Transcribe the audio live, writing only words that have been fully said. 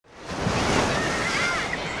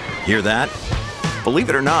Hear that? Believe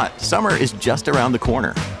it or not, summer is just around the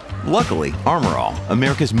corner. Luckily, Armor All,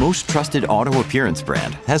 America's most trusted auto appearance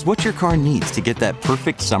brand, has what your car needs to get that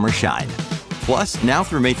perfect summer shine. Plus, now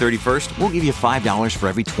through May 31st, we'll give you $5 for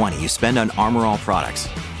every $20 you spend on Armor All products.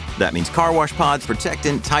 That means car wash pods,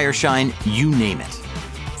 protectant, tire shine, you name it.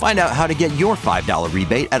 Find out how to get your $5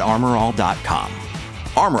 rebate at armorall.com.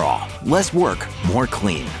 Armor All, less work, more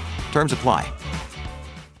clean. Terms apply.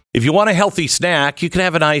 If you want a healthy snack, you can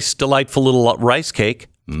have a nice, delightful little rice cake.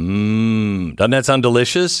 Doesn't that sound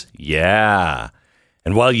delicious? Yeah.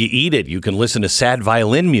 And while you eat it, you can listen to sad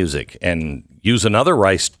violin music and use another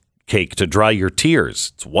rice cake to dry your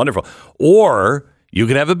tears. It's wonderful. Or you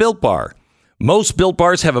can have a Built Bar. Most Built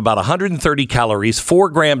Bars have about 130 calories, 4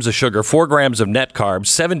 grams of sugar, 4 grams of net carbs,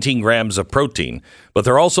 17 grams of protein. But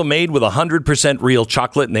they're also made with 100% real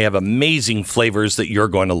chocolate, and they have amazing flavors that you're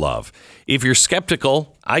going to love. If you're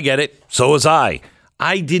skeptical, I get it. So was I.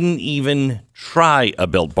 I didn't even try a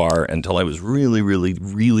Built Bar until I was really, really,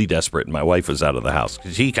 really desperate, and my wife was out of the house.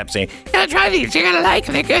 Because she kept saying, you gotta try these, you're gonna like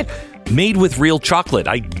them, they're good. Made with real chocolate.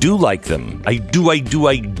 I do like them. I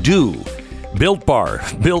do. Built Bar,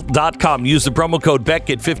 Built.com. Use the promo code Beck,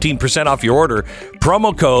 get 15% off your order.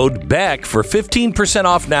 Promo code Beck for 15%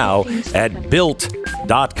 off now at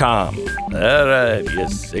Built.com. All right, you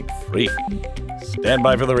sick freak. Stand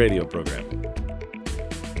by for the radio program.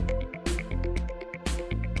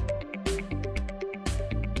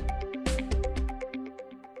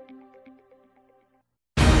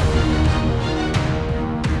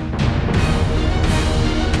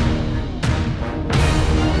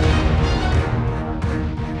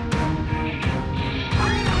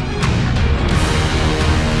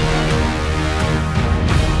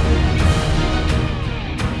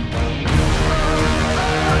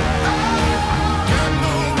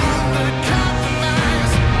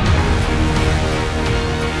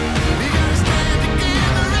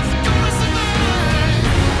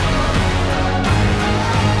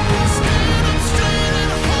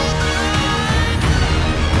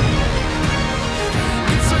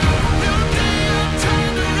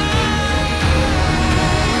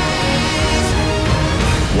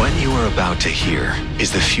 To hear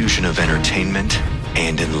is the fusion of entertainment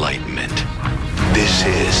and enlightenment. This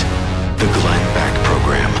is the Glenn Beck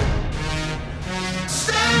Program.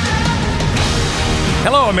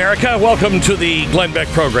 Hello, America. Welcome to the Glenn Beck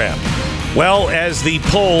Program. Well, as the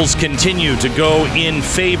polls continue to go in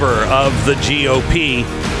favor of the GOP,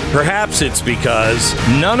 perhaps it's because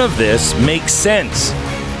none of this makes sense.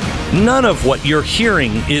 None of what you're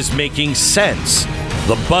hearing is making sense.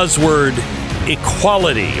 The buzzword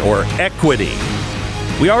equality or equity.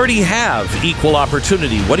 We already have equal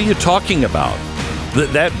opportunity. What are you talking about?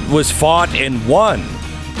 That was fought and won.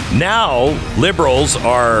 Now, liberals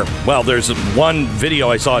are, well, there's one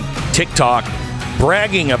video I saw on TikTok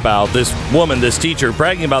bragging about this woman, this teacher,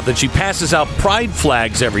 bragging about that she passes out pride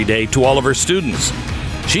flags every day to all of her students.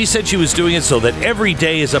 She said she was doing it so that every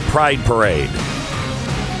day is a pride parade.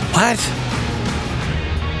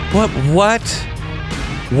 What?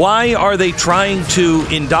 Why are they trying to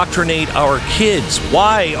indoctrinate our kids?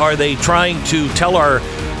 Why are they trying to tell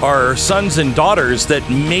our sons and daughters that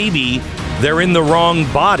maybe they're in the wrong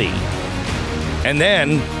body? And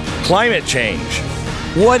then climate change.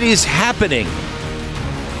 What is happening?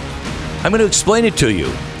 I'm going to explain it to you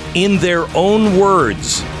in their own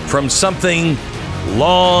words from something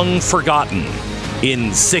long forgotten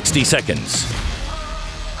in 60 seconds.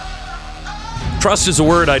 Trust is a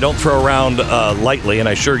word I don't throw around lightly, and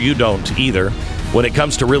I'm sure you don't either. When it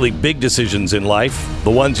comes to really big decisions in life, the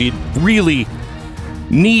ones you really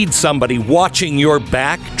need somebody watching your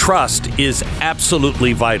back, trust is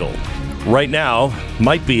absolutely vital. Right now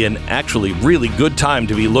might be an actually really good time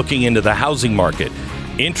to be looking into the housing market.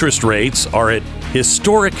 Interest rates are at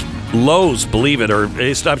historic lows, believe it, or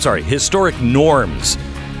historic norms.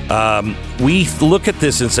 We look at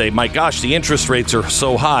this and say, my gosh, the interest rates are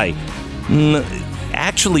so high.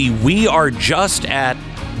 Actually, we are just at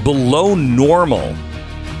below normal.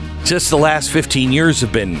 Just the last 15 years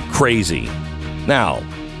have been crazy. Now,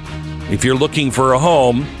 if you're looking for a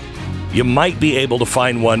home, you might be able to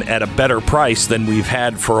find one at a better price than we've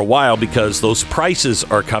had for a while because those prices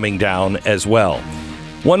are coming down as well.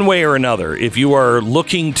 One way or another, if you are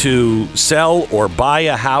looking to sell or buy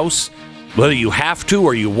a house, whether you have to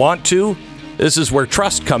or you want to, this is where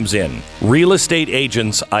trust comes in. Real estate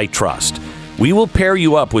agents I trust. We will pair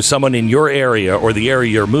you up with someone in your area or the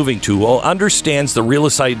area you're moving to who understands the real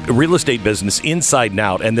estate business inside and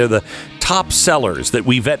out, and they're the top sellers that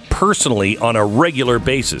we vet personally on a regular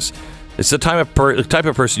basis. It's the type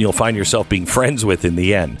of person you'll find yourself being friends with in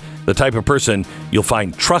the end. The type of person you'll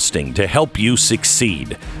find trusting to help you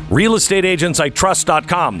succeed.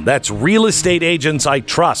 RealestateAgentsITrust.com. That's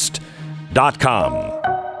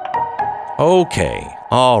RealestateAgentsITrust.com. Okay.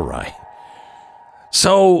 All right.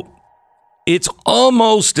 So it's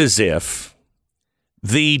almost as if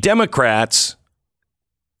the Democrats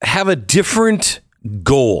have a different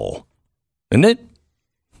goal, isn't it?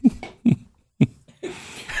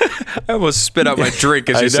 I almost spit out my drink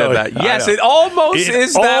as you said that. Yes, it almost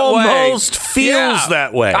is that way. It almost feels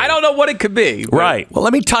that way. I don't know what it could be. Right. Well,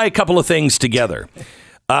 let me tie a couple of things together.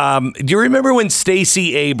 Do you remember when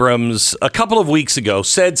Stacey Abrams a couple of weeks ago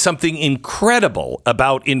said something incredible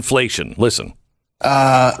about inflation? Listen.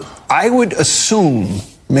 I would assume,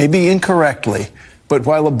 maybe incorrectly, but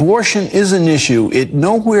while abortion is an issue, it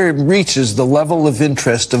nowhere reaches the level of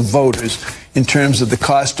interest of voters in terms of the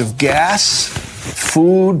cost of gas,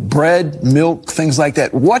 food, bread, milk, things like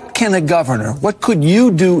that. What can a governor, what could you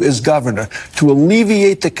do as governor to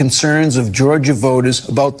alleviate the concerns of Georgia voters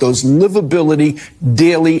about those livability,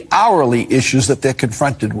 daily, hourly issues that they're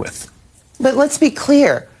confronted with? But let's be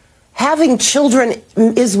clear. Having children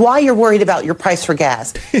is why you're worried about your price for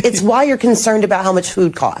gas. It's why you're concerned about how much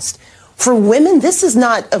food costs. For women, this is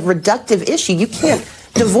not a reductive issue. You can't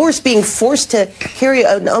divorce being forced to carry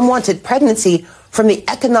an unwanted pregnancy from the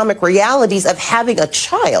economic realities of having a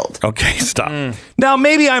child. Okay, stop. Now,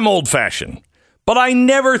 maybe I'm old-fashioned, but I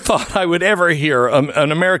never thought I would ever hear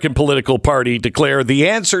an American political party declare the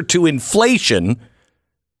answer to inflation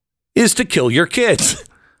is to kill your kids.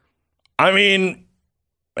 I mean,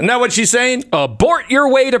 isn't that what she's saying? Abort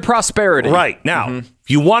your way to prosperity. Right. Now, if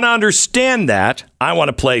you want to understand that, I want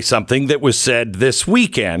to play something that was said this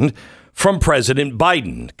weekend from President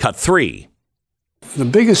Biden. Cut 3. The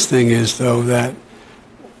biggest thing is, though, that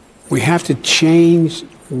we have to change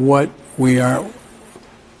what we are,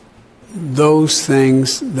 those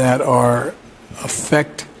things that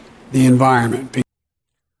affect the environment.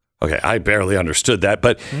 Okay, I barely understood that,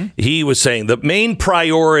 but he was saying the main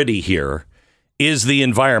priority here is the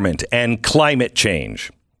environment and climate change.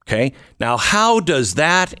 Okay, now how does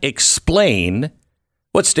that explain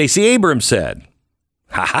what Stacey Abrams said?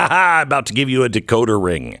 Ha ha ha! About to give you a decoder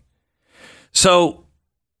ring. So,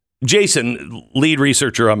 Jason, lead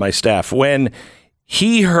researcher on my staff, when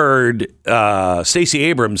he heard Stacey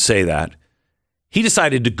Abrams say that, he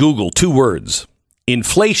decided to Google 2 words: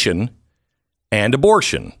 inflation and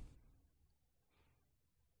abortion.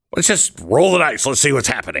 Let's just roll the dice. Let's see what's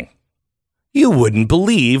happening. You wouldn't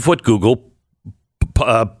believe what Google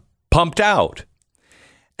pumped out.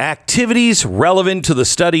 Activities relevant to the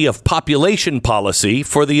study of population policy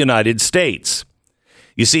for the United States.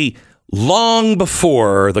 You see, long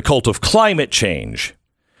before the cult of climate change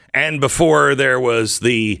and before there was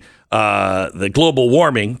the global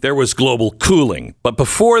warming, there was global cooling. But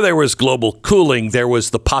before there was global cooling, there was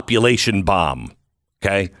the population bomb.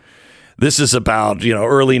 Okay? This is about,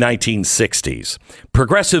 early 1960s.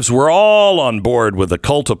 Progressives were all on board with the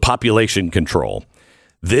cult of population control.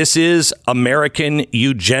 This is American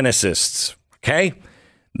eugenicists, okay?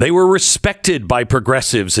 They were respected by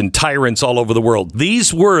progressives and tyrants all over the world.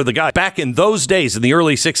 These were the guys back in those days, in the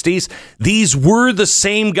early 60s. These were the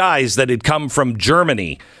same guys that had come from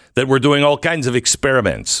Germany that were doing all kinds of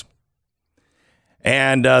experiments.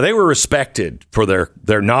 And they were respected for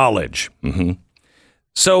their knowledge.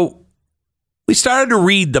 So we started to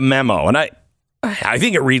read the memo, and I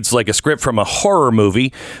think it reads like a script from a horror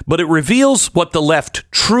movie, but it reveals what the left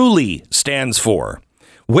truly stands for.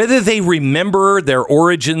 Whether they remember their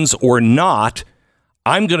origins or not,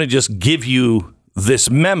 I'm going to just give you this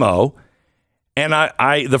memo. And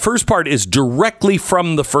the first part is directly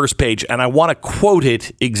from the first page, and I want to quote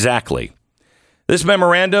it exactly. This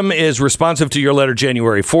memorandum is responsive to your letter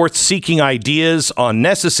January 4th, seeking ideas on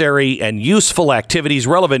necessary and useful activities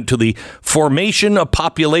relevant to the formation of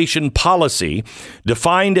population policy,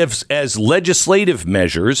 defined as legislative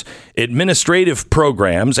measures, administrative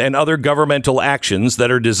programs, and other governmental actions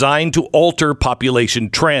that are designed to alter population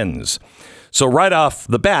trends. So right off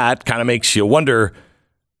the bat, kind of makes you wonder,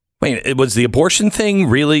 wait, was the abortion thing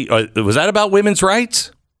really, was that about women's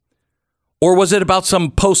rights? Or was it about some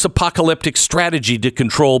post-apocalyptic strategy to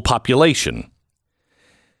control population?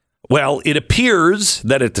 Well, it appears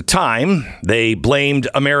that at the time, they blamed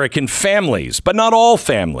American families, but not all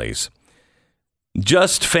families.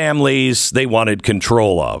 Just families they wanted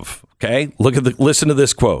control of. Okay? Listen to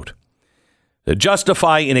this quote. To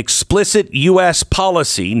justify an explicit U.S.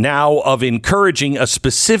 policy now of encouraging a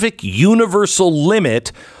specific universal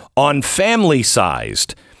limit on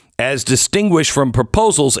family-sized as distinguished from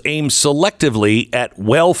proposals aimed selectively at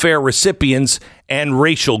welfare recipients and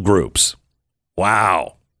racial groups.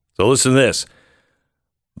 Wow. So listen to this.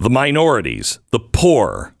 The minorities, the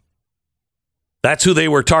poor, that's who they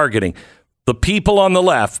were targeting. The people on the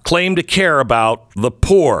left claim to care about the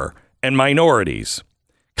poor and minorities.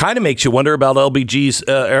 Kind of makes you wonder about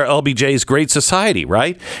LBJ's Great Society,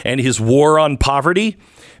 right? And his war on poverty.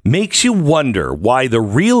 Makes you wonder why the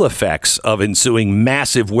real effects of ensuing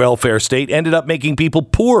massive welfare state ended up making people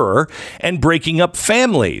poorer and breaking up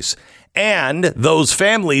families. And those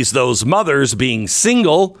families, those mothers being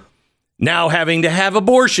single, now having to have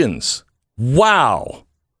abortions. Wow.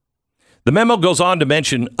 The memo goes on to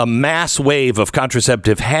mention a mass wave of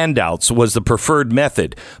contraceptive handouts was the preferred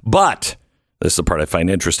method. But, this is the part I find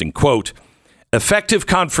interesting, quote, effective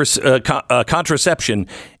contraception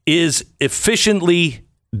is efficiently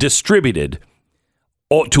distributed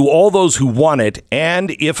to all those who want it,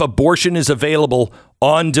 and if abortion is available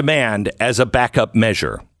on demand as a backup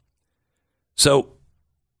measure. So,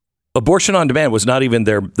 abortion on demand was not even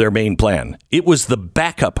their main plan. It was the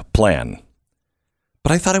backup plan.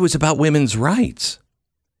 But I thought it was about women's rights.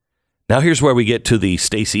 Now here's where we get to the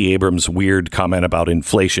Stacey Abrams weird comment about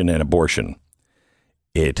inflation and abortion.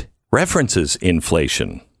 It references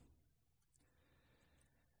inflation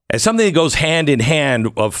as something that goes hand in hand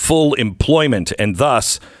of full employment and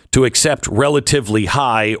thus to accept relatively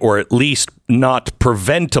high or at least not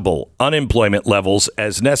preventable unemployment levels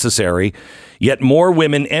as necessary. Yet more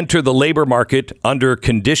women enter the labor market under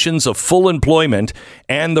conditions of full employment,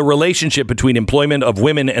 and the relationship between employment of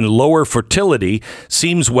women and lower fertility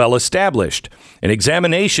seems well established. An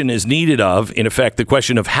examination is needed of, in effect, the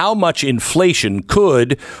question of how much inflation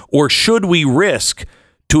could or should we risk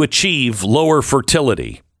to achieve lower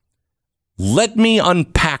fertility. Let me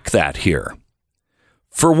unpack that here.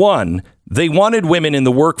 For one, they wanted women in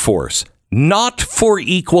the workforce, not for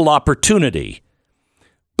equal opportunity,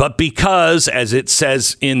 but because, as it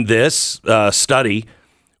says in this study,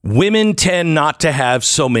 women tend not to have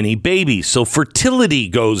so many babies, so fertility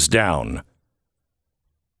goes down.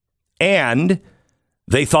 And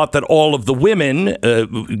they thought that all of the women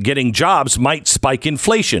getting jobs might spike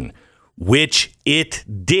inflation, which it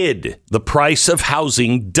did. The price of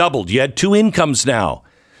housing doubled. You had two incomes now.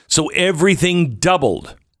 So everything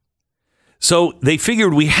doubled. So they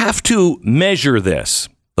figured we have to measure this,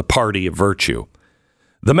 the party of virtue.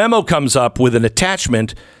 The memo comes up with an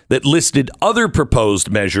attachment that listed other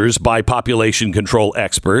proposed measures by population control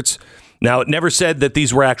experts. Now, it never said that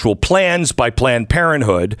these were actual plans by Planned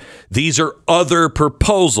Parenthood. These are other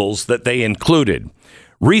proposals that they included.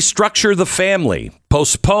 Restructure the family,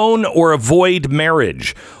 postpone or avoid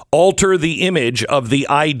marriage, alter the image of the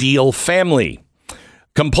ideal family.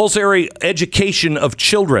 Compulsory education of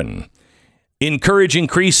children, encourage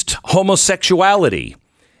increased homosexuality,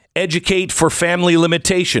 educate for family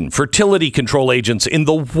limitation, fertility control agents in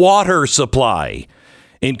the water supply,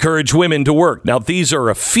 encourage women to work. Now, these are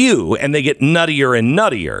a few, and they get nuttier and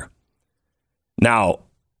nuttier. Now,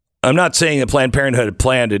 I'm not saying that Planned Parenthood had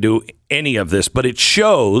planned to do any of this, but it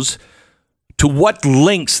shows to what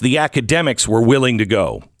lengths the academics were willing to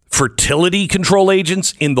go. Fertility control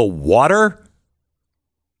agents in the water?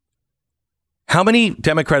 How many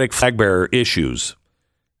Democratic flag bearer issues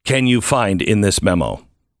can you find in this memo?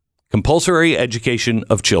 Compulsory education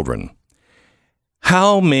of children.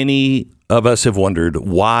 How many of us have wondered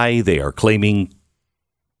why they are claiming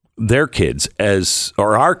their kids as,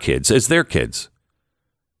 or our kids as their kids?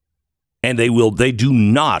 And they do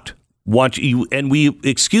not want you, and we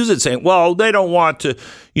excuse it saying, well, they don't want to,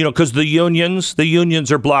 because the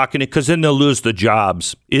unions are blocking it because then they'll lose the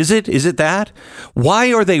jobs. Is it that?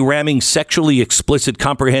 Why are they ramming sexually explicit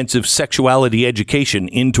comprehensive sexuality education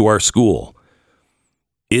into our school?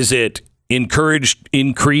 Is it encourage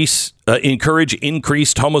increased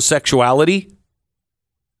homosexuality?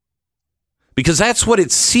 Because that's what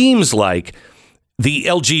it seems like the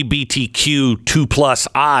LGBTQ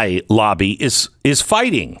 2+I lobby is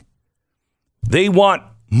fighting. They want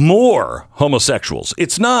more homosexuals.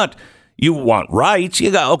 It's not you want rights.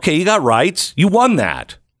 You got rights. You won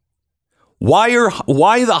that. Why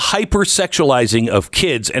the hypersexualizing of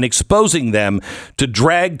kids and exposing them to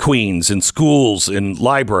drag queens in schools and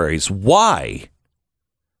libraries? Why?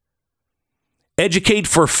 Educate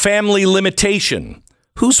for family limitation.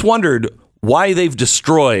 Who's wondered why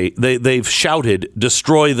they've shouted,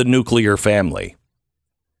 destroy the nuclear family?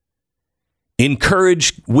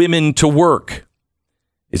 Encourage women to work.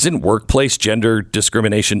 Isn't workplace gender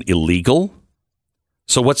discrimination illegal?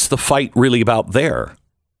 So what's the fight really about there?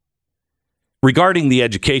 Regarding the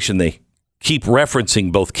education, they keep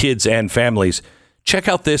referencing both kids and families Check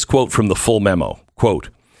out this quote from the full memo. Quote,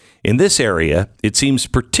 "In this area, it seems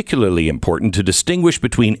particularly important to distinguish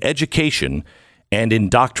between education and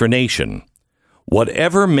indoctrination.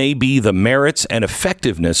 Whatever may be the merits and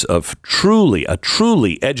effectiveness of a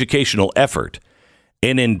truly educational effort,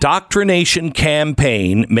 an indoctrination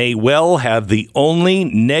campaign may well have the only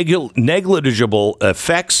negligible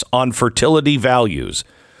effects on fertility values,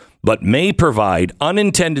 but may provide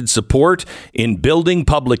unintended support in building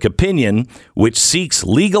public opinion, which seeks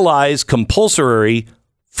legalized compulsory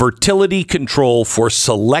fertility control for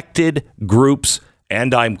selected groups,"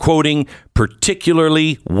 and I'm quoting,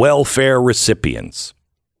 "particularly welfare recipients."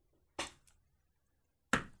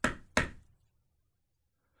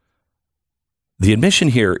 The admission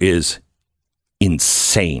here is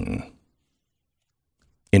insane.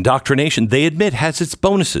 Indoctrination, they admit, has its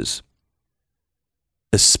bonuses,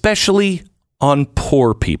 especially on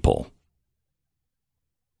poor people.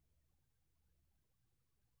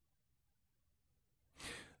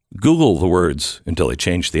 Google the words, until they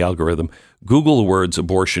change the algorithm, Google the words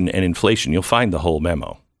abortion and inflation. You'll find the whole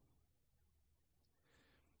memo.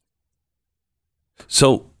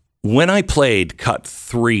 So when I played cut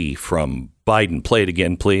 3 from Biden, play it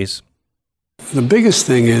again, please. The biggest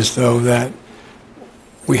thing is, though, that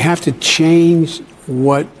we have to change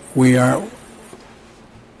what we are,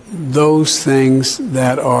 those things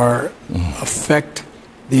that are affect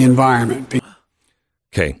the environment.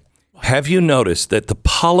 Okay. Have you noticed that the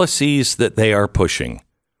policies that they are pushing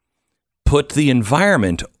put the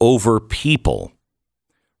environment over people?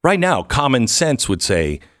 Right now, common sense would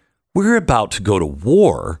say, we're about to go to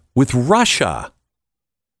war with Russia.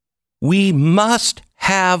 We must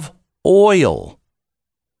have oil.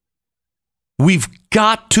 We've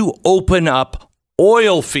got to open up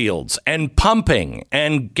oil fields and pumping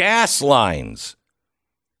and gas lines.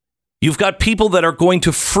 You've got people that are going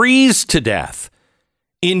to freeze to death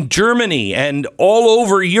in Germany and all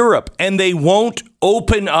over Europe, and they won't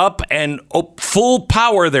open up and full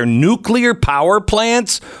power their nuclear power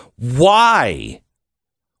plants. Why?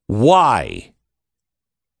 Why?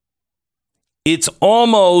 It's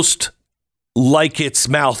almost like it's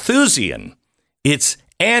Malthusian. It's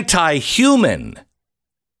anti-human.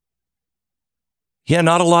 Yeah,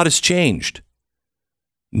 not a lot has changed.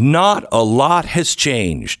 Not a lot has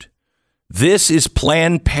changed. This is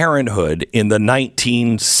Planned Parenthood in the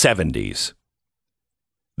 1970s.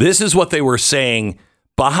 This is what they were saying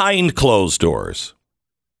behind closed doors.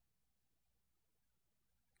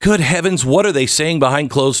 Good heavens, what are they saying behind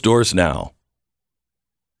closed doors now?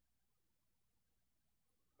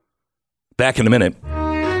 Back in a minute.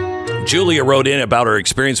 Julia wrote in about her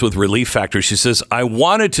experience with Relief Factor. She says, I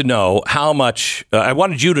wanted you to know how much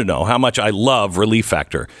I love Relief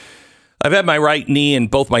Factor. I've had my right knee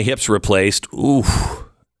and both my hips replaced.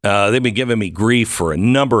 They've been giving me grief for a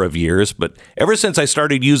number of years, but ever since I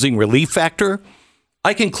started using Relief Factor,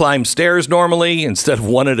 I can climb stairs normally instead of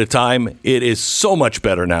one at a time. It is so much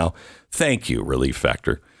better now. Thank you, Relief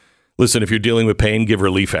Factor. Listen, if you're dealing with pain, give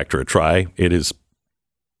Relief Factor a try. It's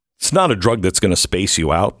not a drug that's going to space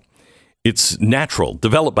you out. It's natural,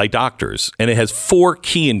 developed by doctors, and it has 4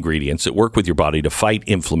 key ingredients that work with your body to fight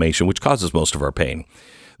inflammation, which causes most of our pain.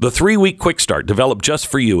 The 3-week quick start developed just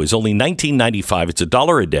for you is only $19.95. It's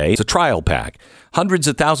 $1 a day. It's a trial pack. Hundreds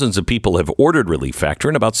of thousands of people have ordered Relief Factor,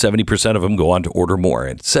 and about 70% of them go on to order more.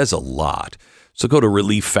 It says a lot. So go to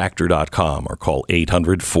ReliefFactor.com or call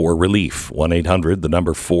 800-4RELIEF,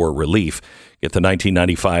 1-800-4RELIEF. Get the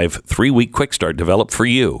 $19.95 3-week quick start developed for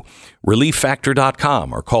you.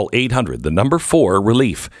 ReliefFactor.com or call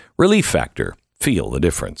 800-4RELIEF. Relief Factor. Feel the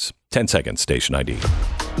difference. 10 seconds, station ID.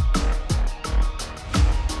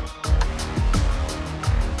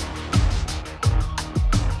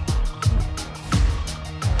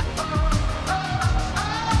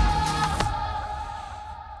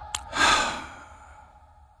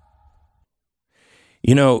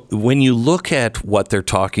 You know, when you look at what they're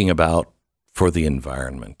talking about for the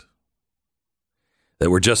environment, that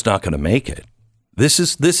we're just not going to make it. This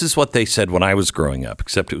is what they said when I was growing up,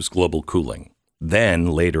 except it was global cooling. Then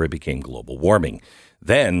later it became global warming.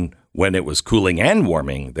 Then when it was cooling and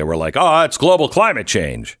warming, they were like, oh, it's global climate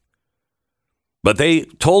change. But they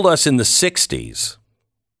told us in the 60s.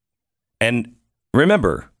 And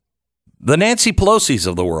remember, the Nancy Pelosi's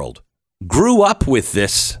of the world grew up with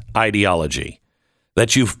this ideology.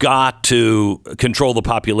 That you've got to control the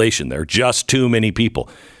population. There are just too many people.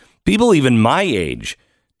 People even my age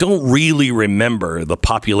don't really remember the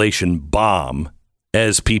population bomb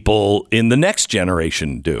as people in the next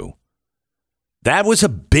generation do. That was a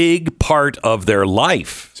big part of their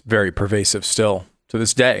life. It's very pervasive still to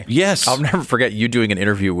this day. Yes. I'll never forget you doing an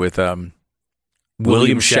interview with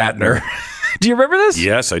William Shatner. Do you remember this?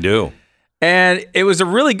 Yes, I do. And it was a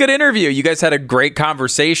really good interview. You guys had a great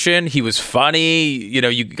conversation. He was funny.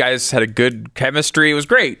 You guys had a good chemistry. It was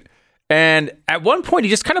great. And at one point, he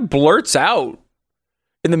just kind of blurts out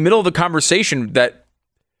in the middle of the conversation that,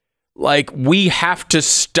 like, we have to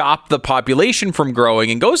stop the population from growing,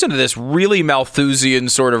 and goes into this really Malthusian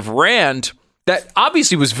sort of rant that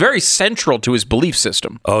obviously was very central to his belief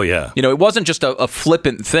system. Oh, yeah. It wasn't just a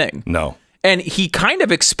flippant thing. No. And he kind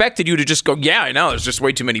of expected you to just go, yeah, I know, there's just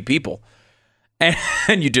way too many people.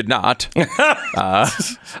 And you did not.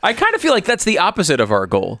 I kind of feel like that's the opposite of our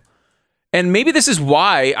goal. And maybe this is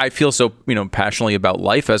why I feel so, passionately about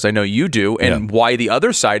life, as I know you do, and why the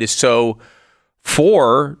other side is so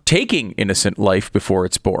for taking innocent life before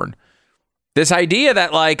it's born. This idea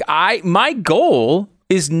that, like, my goal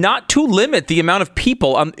is not to limit the amount of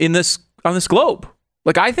people on this globe.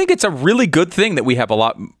 Like, I think it's a really good thing that we have a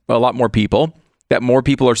lot more people, that more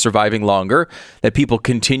people are surviving longer, that people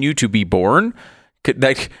continue to be born.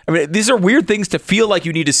 These are weird things to feel like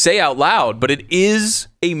you need to say out loud, but it is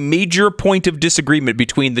a major point of disagreement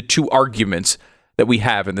between the two arguments that we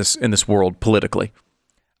have in this world politically.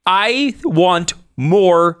 I want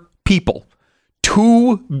more people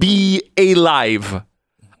to be alive.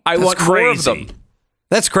 I want more of them.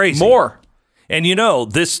 That's crazy. More. And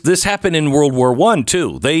this happened in World War I,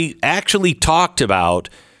 too. They actually talked about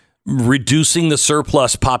reducing the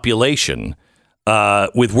surplus population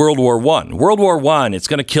with World War I. World War I, it's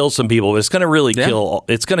going to kill some people, but it's going to really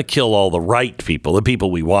kill all the right people, the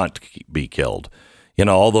people we want to be killed.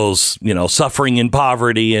 All those, suffering in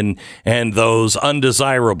poverty and those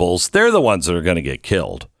undesirables, they're the ones that are going to get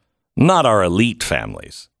killed, not our elite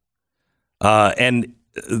families. And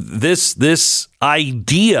this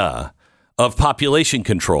idea of population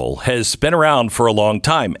control has been around for a long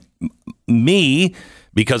time. Me,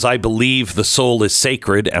 because I believe the soul is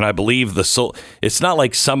sacred, and I believe the soul, it's not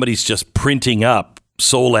like somebody's just printing up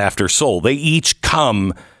soul after soul. They each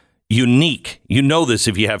come unique. You know this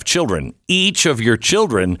if you have children. Each of your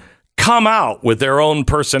children come out with their own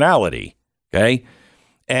personality, okay?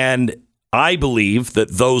 And I believe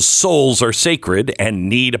that those souls are sacred and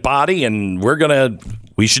need a body, and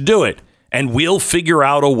we should do it. And we'll figure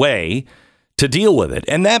out a way to deal with it.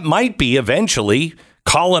 And that might be eventually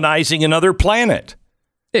colonizing another planet.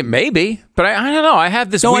 It may be, but I don't know. I have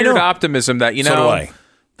this weird optimism that, so do I.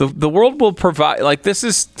 The world will provide, like,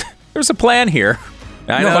 there's a plan here.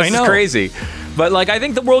 I know this is crazy. But, like, I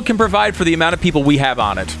think the world can provide for the amount of people we have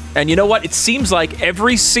on it. And you know what? It seems like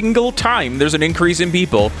every single time there's an increase in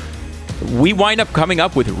people, we wind up coming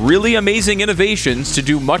up with really amazing innovations to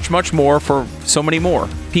do much, much more for so many more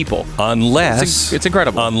people. Unless it's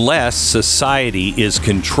incredible. Unless society is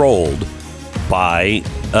controlled by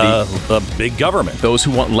a big government. Those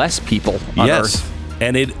who want less people on Earth.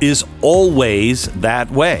 And it is always that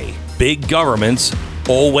way. Big governments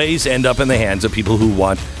always end up in the hands of people who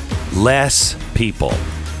want less people.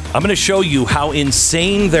 I'm going to show you how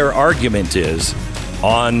insane their argument is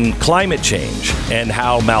on climate change and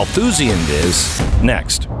how Malthusian it is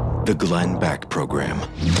next. The Glenn Beck Program.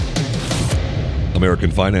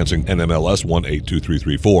 American Financing, NMLS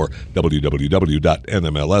 182334,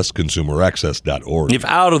 www.nmlsconsumeraccess.org. If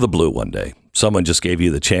out of the blue one day, someone just gave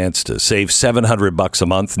you the chance to save $700 a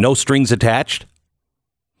month, no strings attached,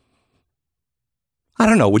 I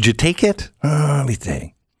don't know, would you take it? Let me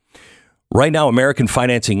think. Right now, American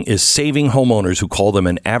Financing is saving homeowners who call them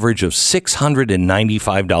an average of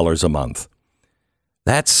 $695 a month.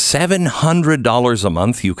 That's $700 a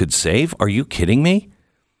month you could save? Are you kidding me?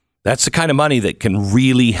 That's the kind of money that can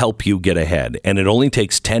really help you get ahead, and it only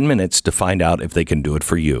takes 10 minutes to find out if they can do it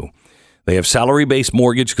for you. They have salary-based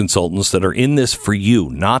mortgage consultants that are in this for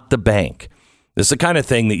you, not the bank. This is the kind of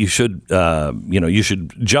thing that you should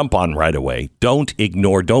jump on right away. Don't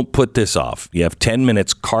ignore, don't put this off. You have 10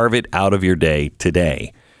 minutes, carve it out of your day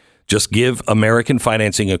today. Just give American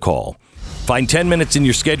Financing a call. Find 10 minutes in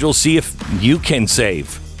your schedule, see if you can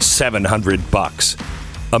save $700.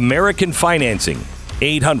 American Financing.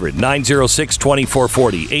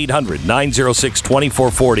 800-906-2440.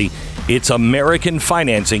 800-906-2440. It's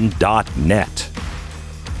AmericanFinancing.net.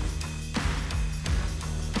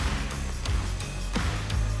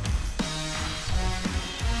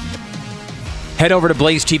 Head over to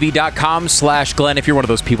blazetv.com/Glenn if you're one of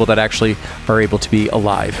those people that actually are able to be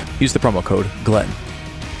alive. Use the promo code Glenn.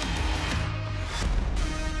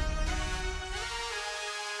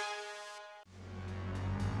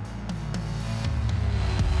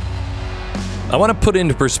 I want to put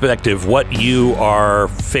into perspective what you are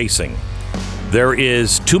facing. There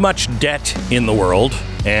is too much debt in the world,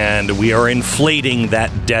 and we are inflating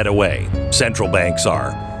that debt away. central banks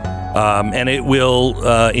are. And it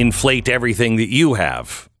will inflate everything that you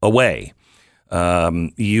have away.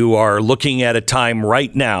 You are looking at a time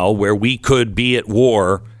right now where we could be at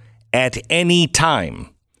war at any time.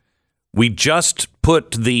 We just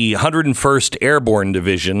put the 101st Airborne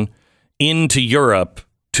Division into Europe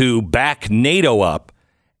to back NATO up.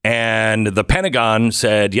 And the Pentagon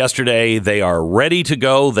said yesterday they are ready to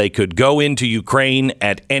go. They could go into Ukraine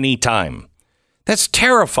at any time. That's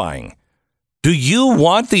terrifying. Do you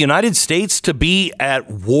want the United States to be at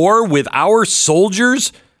war with our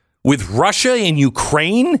soldiers, with Russia in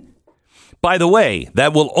Ukraine? By the way,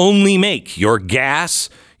 that will only make your gas,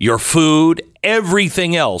 your food,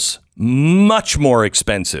 everything else much more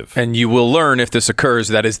expensive. And you will learn if this occurs,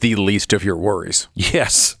 that is the least of your worries.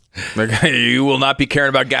 Yes. You will not be caring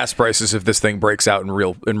about gas prices if this thing breaks out in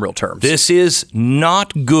real terms. This is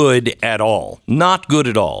not good at all. Not good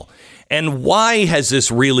at all. And why has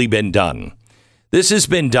this really been done? This has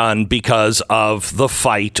been done because of the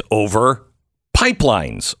fight over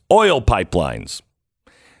pipelines, oil pipelines.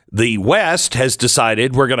 The West has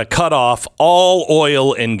decided we're going to cut off all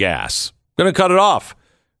oil and gas. We're going to cut it off.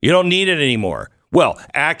 You don't need it anymore. Well,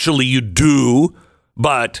 actually you do,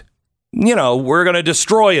 but, we're going to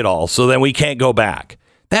destroy it all so then we can't go back.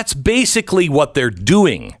 That's basically what they're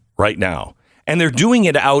doing right now. And they're doing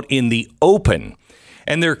it out in the open.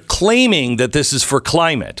 And they're claiming that this is for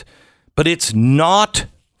climate, but it's not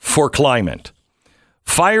for climate.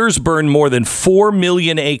 Fires burn more than 4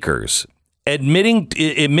 million acres,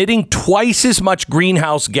 emitting twice as much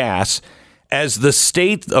greenhouse gas as the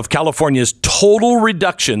state of California's total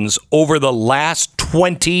reductions over the last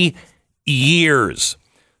 20 years.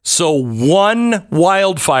 So one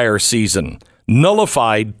wildfire season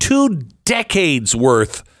nullified 2 decades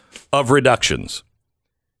worth of reductions.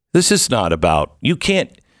 This is not about, you can't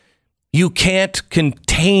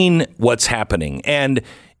contain what's happening. And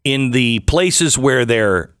in the places where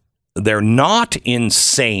they're not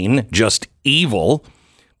insane, just evil,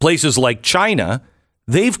 places like China,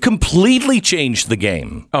 they've completely changed the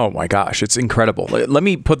game. Oh my gosh, it's incredible. Let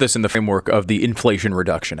me put this in the framework of the Inflation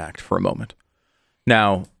Reduction Act for a moment.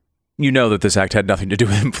 Now, you know that this act had nothing to do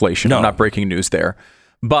with inflation. No. I'm not breaking news there.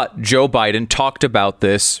 But Joe Biden talked about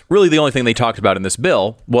this. Really, the only thing they talked about in this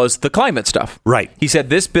bill was the climate stuff. Right. He said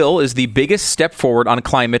this bill is the biggest step forward on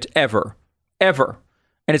climate ever. And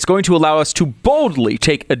it's going to allow us to boldly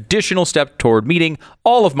take additional steps toward meeting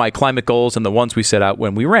all of my climate goals and the ones we set out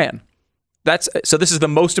when we ran. So this is the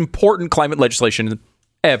most important climate legislation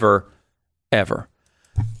ever.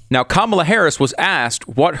 Now, Kamala Harris was asked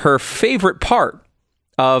what her favorite part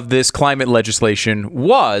of this climate legislation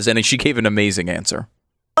was, and she gave an amazing answer.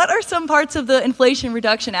 What are some parts of the Inflation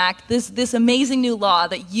Reduction Act, this amazing new law,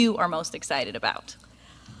 that you are most excited about?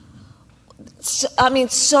 So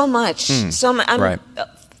much. Right.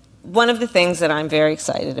 One of the things that I'm very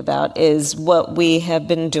excited about is what we have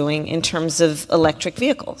been doing in terms of electric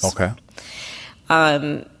vehicles. Okay.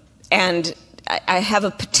 And I have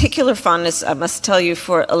a particular fondness, I must tell you,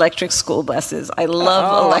 for electric school buses. I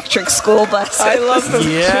love electric school buses. I love them too.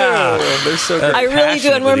 They're so great. I really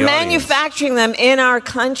do. And we're manufacturing them in our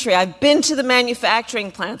country. I've been to the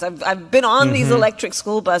manufacturing plants. I've been on these electric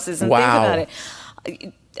school buses and think about it.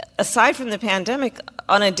 Aside from the pandemic,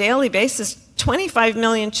 on a daily basis, 25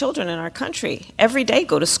 million children in our country every day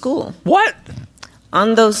go to school. What?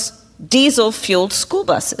 On those diesel-fueled school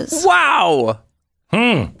buses. Wow.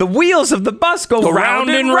 The wheels of the bus go round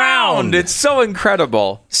and round. It's so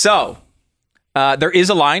incredible. So, there is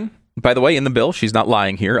a line, by the way, in the bill, she's not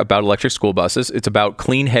lying here, about electric school buses. It's about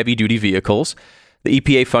clean, heavy-duty vehicles. The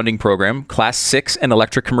EPA funding program, Class 6 and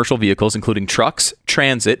electric commercial vehicles, including trucks,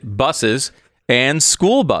 transit, buses, and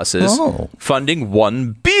school buses, funding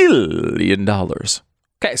 $1 billion.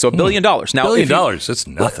 Okay, so $1 billion. Now, $1 billion, that's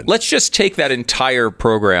nothing. Let's just take that entire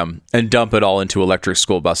program and dump it all into electric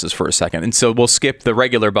school buses for a second. And so we'll skip the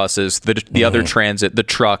regular buses, the other transit, the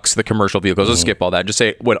trucks, the commercial vehicles. Let's skip all that. Just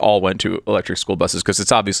say what all went to electric school buses, because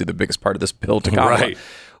it's obviously the biggest part of this bill to come. Right.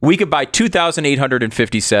 We could buy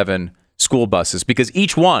 2,857 school buses because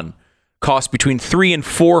each one costs between $300,000 and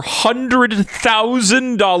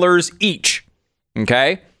 $400,000 each.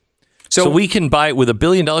 Okay? So we can buy, with $1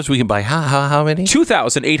 billion, we can buy how many?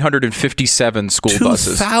 2,857 school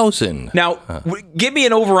buses. 2,000. Now, give me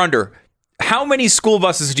an over-under. How many school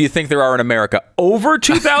buses do you think there are in America? Over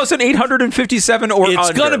 2,857 or under?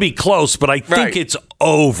 It's going to be close, but I think it's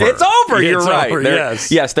over. It's over. You're right. Over,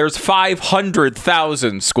 yes, there's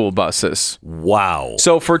 500,000 school buses. Wow.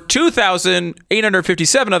 So for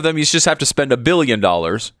 2,857 of them, you just have to spend $1 billion.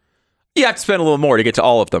 You have to spend a little more to get to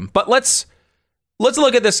all of them. But let's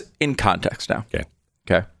look at this in context now.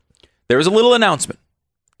 Okay. there was a little announcement.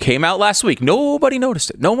 Came out last week. Nobody noticed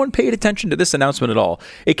it. No one paid attention to this announcement at all.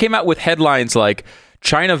 It came out with headlines like,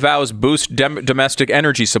 China vows boost domestic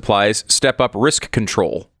energy supplies, step up risk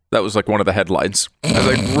control. That was like one of the headlines. I was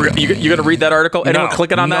like, you going to read that article? Anyone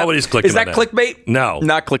clicking on that? Nobody's clicking on that. Is that clickbait? No.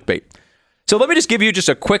 Not clickbait. So let me just give you just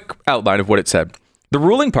a quick outline of what it said. The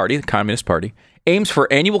ruling party, the Communist Party, aims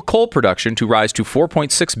for annual coal production to rise to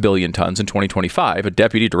 4.6 billion tons in 2025. A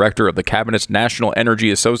deputy director of the Cabinet's National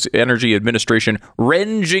Energy Administration,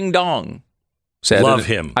 Ren Jingdong, said, love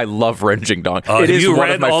him. I love Ren Jingdong. Have you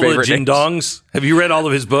read all the Jingdongs? Have you read all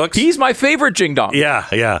of his books? He's my favorite Jingdong. Yeah.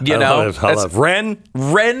 You know, I love Ren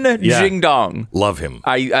Jingdong. Love him.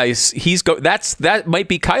 That might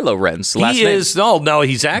be Kylo Ren's last name. He is. No,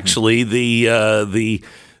 he's actually the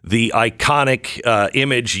iconic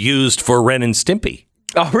image used for Ren and Stimpy.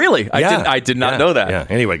 Oh, really? I did not know that. Yeah.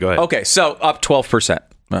 Anyway, go ahead. Okay, so up 12%.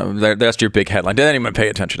 That's your big headline. Did anyone pay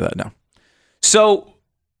attention to that now? So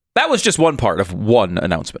that was just one part of one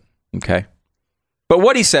announcement, okay? But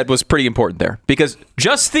what he said was pretty important there, because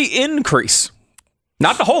just the increase,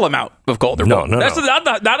 not the whole amount of coal. No. That's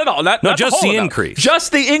not at all. Not just the the increase.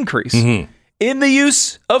 Just the increase in the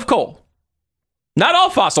use of coal. Not all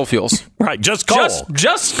fossil fuels. Right, just coal.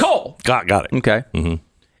 Just coal. Got it. Okay.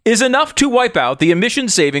 Is enough to wipe out the emission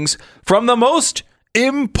savings from the most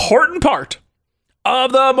important part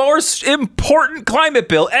of the most important climate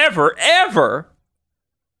bill ever,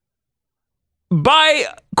 by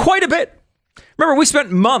quite a bit. Remember, we spent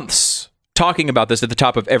months talking about this at the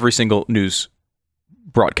top of every single news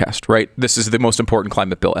broadcast, right? This is the most important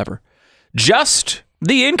climate bill ever. Just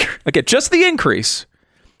the increase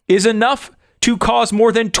is enough to cause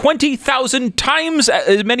more than 20,000 times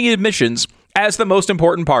as many emissions as the most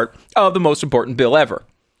important part of the most important bill ever.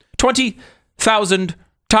 20,000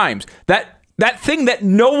 times. That thing that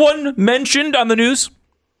no one mentioned on the news,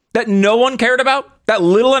 that no one cared about, that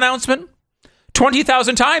little announcement,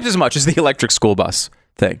 20,000 times as much as the electric school bus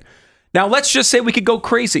thing. Now, let's just say we could go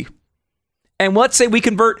crazy. And let's say we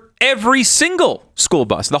convert every single school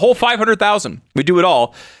bus, the whole 500,000. We do it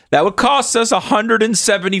all. That would cost us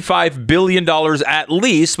 $175 billion at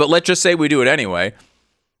least, but let's just say we do it anyway.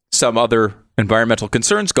 Some other environmental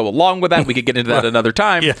concerns go along with that. We could get into that another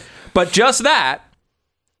time. Yeah. But just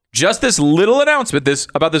this little announcement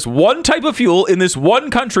about this one type of fuel in this one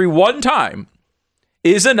country one time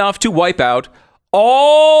is enough to wipe out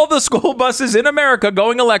all the school buses in America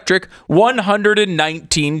going electric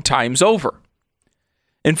 119 times over.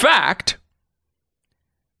 In fact,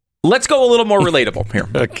 let's go a little more relatable here.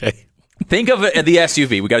 Okay. Think of it, the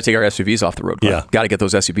SUV. We got to take our SUVs off the road. Yeah. Got to get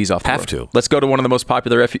those SUVs off the road. Have to. Let's go to one of the most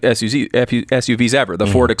popular SUVs ever, the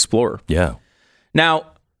Ford Explorer. Yeah.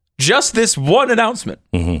 Now, just this one announcement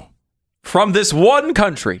from this one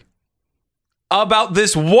country about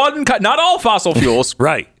this one, not all fossil fuels,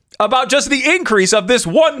 right? About just the increase of this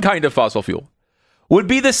one kind of fossil fuel would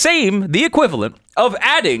be the equivalent of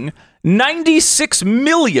adding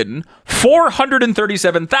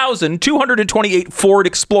 96,437,228 Ford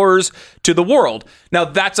Explorers to the world. Now,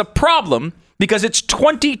 that's a problem because it's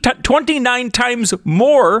 29 times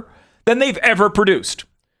more than they've ever produced.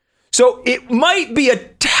 So it might be a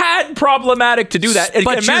tad problematic to do that. And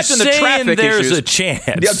but imagine you're the saying traffic there's issues. A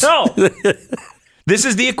chance. No. This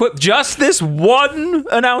is just this one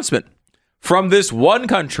announcement from this one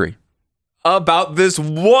country about this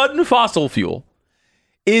one fossil fuel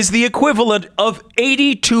is the equivalent of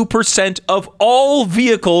 82% of all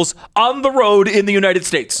vehicles on the road in the United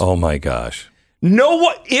States. Oh my gosh.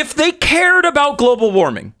 If they cared about global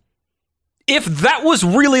warming, if that was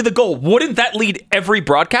really the goal, wouldn't that lead every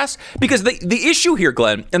broadcast? Because the issue here,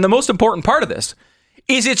 Glenn, and the most important part of this,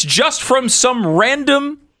 is it's just from some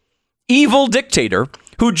random evil dictator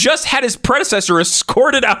who just had his predecessor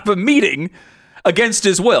escorted out of a meeting against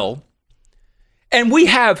his will. And we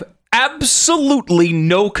have absolutely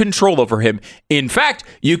no control over him. In fact,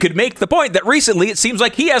 you could make the point that recently it seems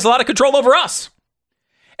like he has a lot of control over us.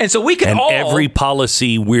 And so we can every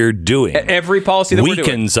policy we're doing. Every policy that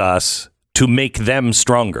weakens us to make them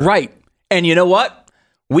stronger. Right. And you know what?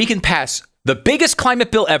 We can pass the biggest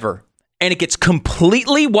climate bill ever, and it gets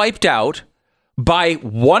completely wiped out by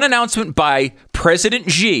one announcement by President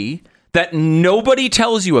Xi that nobody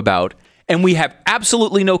tells you about, and we have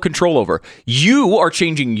absolutely no control over. You are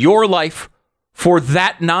changing your life for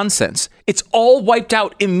that nonsense. It's all wiped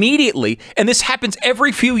out immediately, and this happens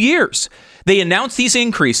every few years. They announce these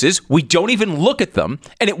increases, we don't even look at them,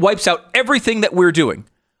 and it wipes out everything that we're doing.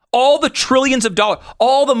 All the trillions of dollars,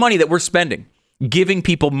 all the money that we're spending, giving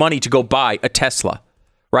people money to go buy a Tesla,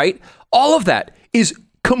 right? All of that is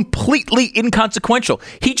completely inconsequential.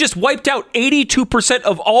 He just wiped out 82%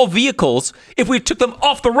 of all vehicles. If we took them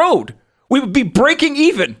off the road, we would be breaking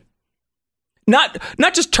even. Not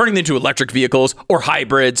just turning them into electric vehicles or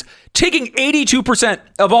hybrids. Taking 82%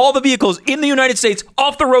 of all the vehicles in the United States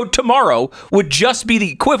off the road tomorrow would just be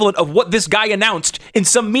the equivalent of what this guy announced in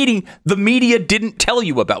some meeting the media didn't tell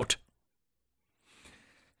you about.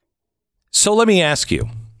 So let me ask you,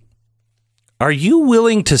 are you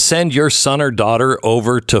willing to send your son or daughter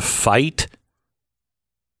over to fight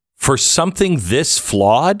for something this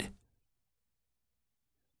flawed?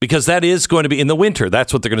 Because that is going to be in the winter.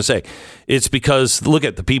 That's what they're going to say. It's because, look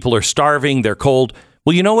at the people are starving. They're cold.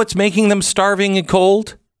 Well, you know what's making them starving and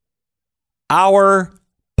cold? Our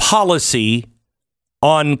policy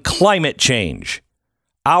on climate change,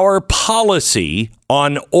 our policy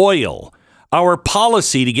on oil, our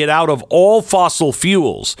policy to get out of all fossil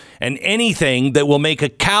fuels and anything that will make a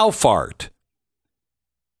cow fart.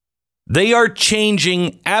 They are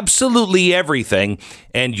changing absolutely everything,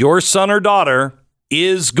 and your son or daughter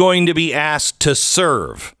is going to be asked to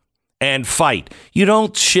serve and fight. You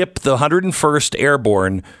don't ship the 101st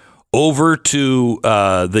Airborne over to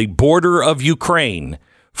the border of Ukraine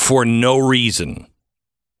for no reason.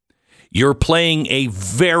 You're playing a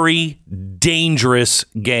very dangerous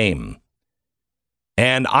game.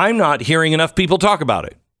 And I'm not hearing enough people talk about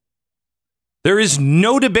it. There is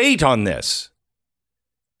no debate on this.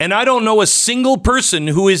 And I don't know a single person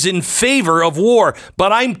who is in favor of war,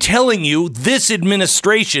 but I'm telling you, this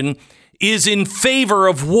administration is in favor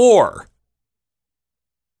of war.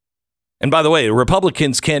 And by the way,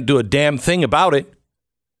 Republicans can't do a damn thing about it.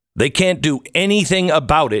 They can't do anything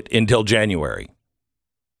about it until January.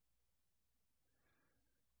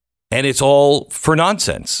 And it's all for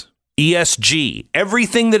nonsense. ESG,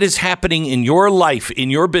 everything that is happening in your life, in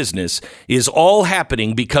your business, is all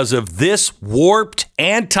happening because of this warped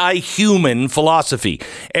anti-human philosophy.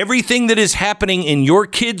 Everything that is happening in your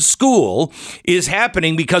kid's school is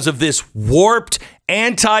happening because of this warped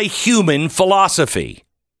anti-human philosophy.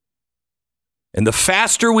 And the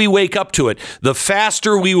faster we wake up to it, the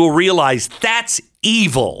faster we will realize that's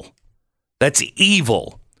evil. That's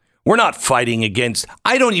evil. We're not fighting against,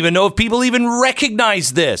 I don't even know if people even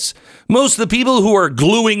recognize this. Most of the people who are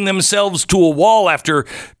gluing themselves to a wall after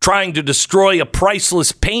trying to destroy a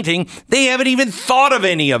priceless painting, they haven't even thought of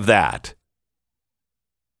any of that.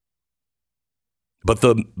 But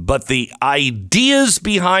the ideas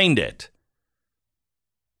behind it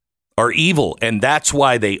are evil, and that's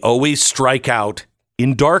why they always strike out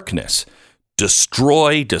in darkness.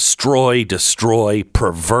 Destroy, destroy, destroy,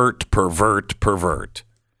 pervert, pervert, pervert.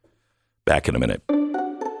 Back in a minute.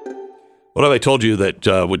 What have I told you that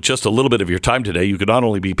with just a little bit of your time today, you could not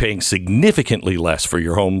only be paying significantly less for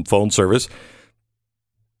your home phone service,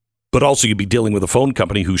 but also you'd be dealing with a phone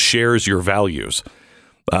company who shares your values.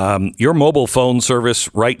 Your mobile phone service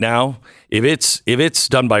right now, if it's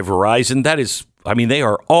done by Verizon, that is, I mean, they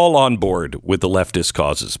are all on board with the leftist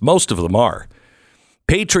causes. Most of them are.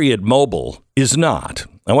 Patriot Mobile is not.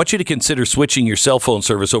 I want you to consider switching your cell phone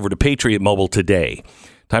service over to Patriot Mobile today.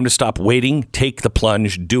 Time to stop waiting, take the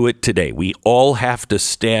plunge, do it today. We all have to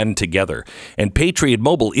stand together. And Patriot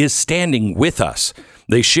Mobile is standing with us.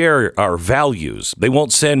 They share our values. They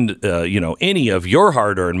won't send any of your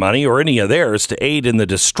hard-earned money or any of theirs to aid in the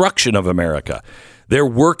destruction of America. They're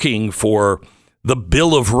working for the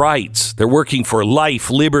Bill of Rights. They're working for life,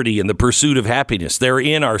 liberty, and the pursuit of happiness. They're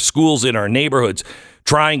in our schools, in our neighborhoods,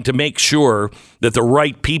 trying to make sure that the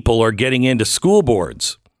right people are getting into school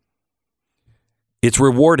boards. It's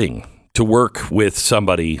rewarding to work with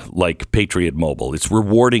somebody like Patriot Mobile. It's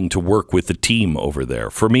rewarding to work with the team over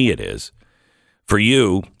there. For me, it is. For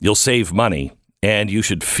you, you'll save money, and you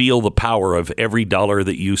should feel the power of every dollar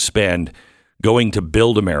that you spend going to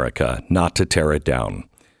build America, not to tear it down.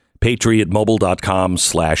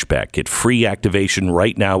 PatriotMobile.com/Beck. Get free activation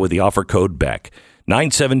right now with the offer code Beck.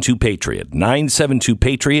 972-PATRIOT.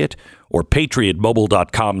 972-PATRIOT or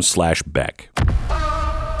PatriotMobile.com/Beck.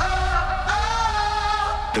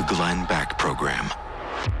 The Glenn Beck Program.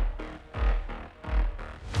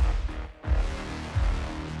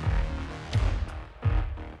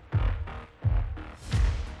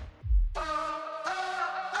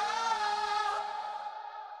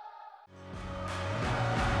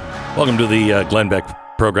 Welcome to the Glenn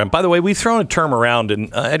Beck Program. By the way, we've thrown a term around,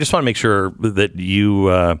 and I just want to make sure that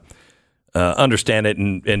you understand it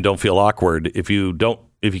and don't feel awkward. If you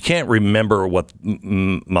can't remember what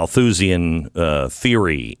Malthusian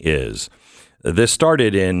theory is, this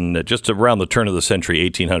started in just around the turn of the century,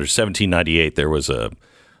 1800, 1798. There was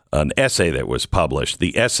an essay that was published,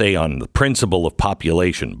 the essay on the principle of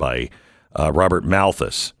population by Robert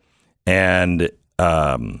Malthus, and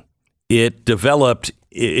it developed.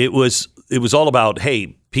 It was all about,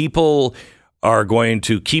 hey, people are going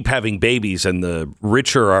to keep having babies, and the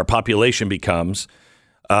richer our population becomes,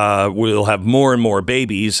 we'll have more and more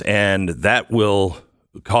babies, and that will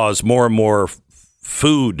cause more and more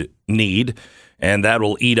food need, and that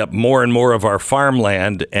will eat up more and more of our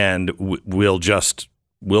farmland, and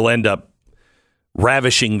we'll end up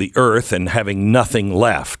ravishing the earth and having nothing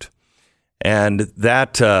left. And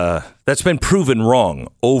that's been proven wrong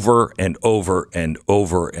over and over and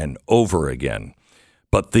over and over again.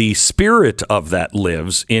 But the spirit of that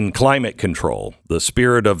lives in climate control. The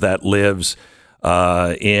spirit of that lives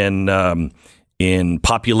in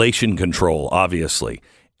population control, obviously.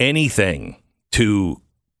 Anything to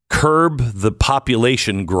curb the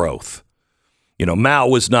population growth. You know, Mao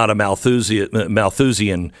was not a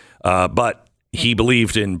Malthusian, but he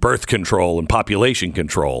believed in birth control and population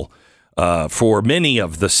control for many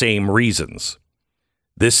of the same reasons.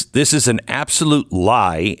 This is an absolute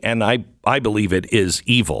lie, and I believe it is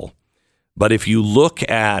evil. But if you look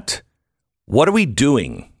at what are we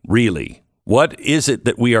doing, really? What is it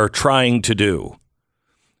that we are trying to do?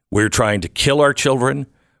 We're trying to kill our children.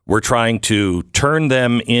 We're trying to turn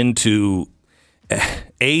them into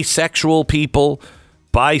asexual people,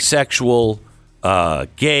 bisexual,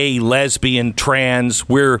 gay, lesbian, trans.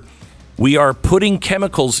 We are putting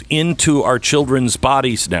chemicals into our children's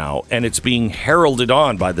bodies now, and it's being heralded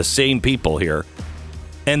on by the same people here.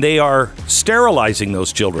 And they are sterilizing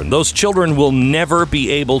those children. Those children will never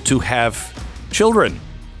be able to have children.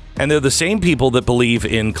 And they're the same people that believe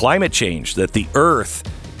in climate change, that the earth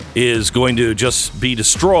is going to just be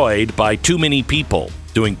destroyed by too many people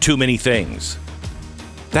doing too many things.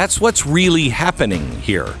 That's what's really happening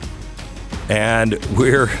here. And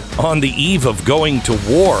we're on the eve of going to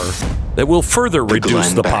war that will further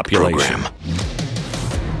reduce the population. Program.